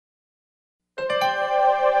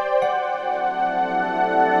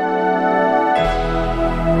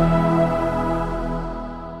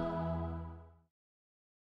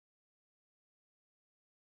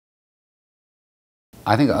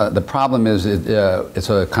I think the problem is it's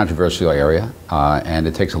a controversial area, and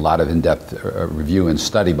it takes a lot of in-depth review and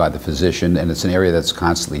study by the physician, and it's an area that's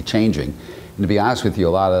constantly changing. And to be honest with you, a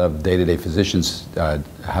lot of day-to-day physicians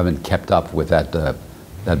haven't kept up with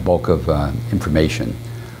that bulk of information.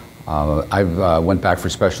 I've went back for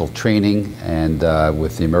special training and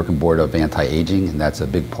with the American Board of Anti-Aging, and that's a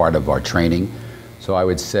big part of our training. So I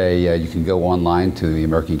would say you can go online to the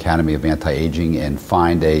American Academy of Anti-Aging and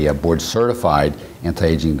find a board-certified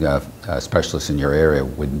anti-aging specialist in your area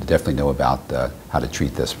would definitely know about how to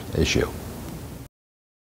treat this issue.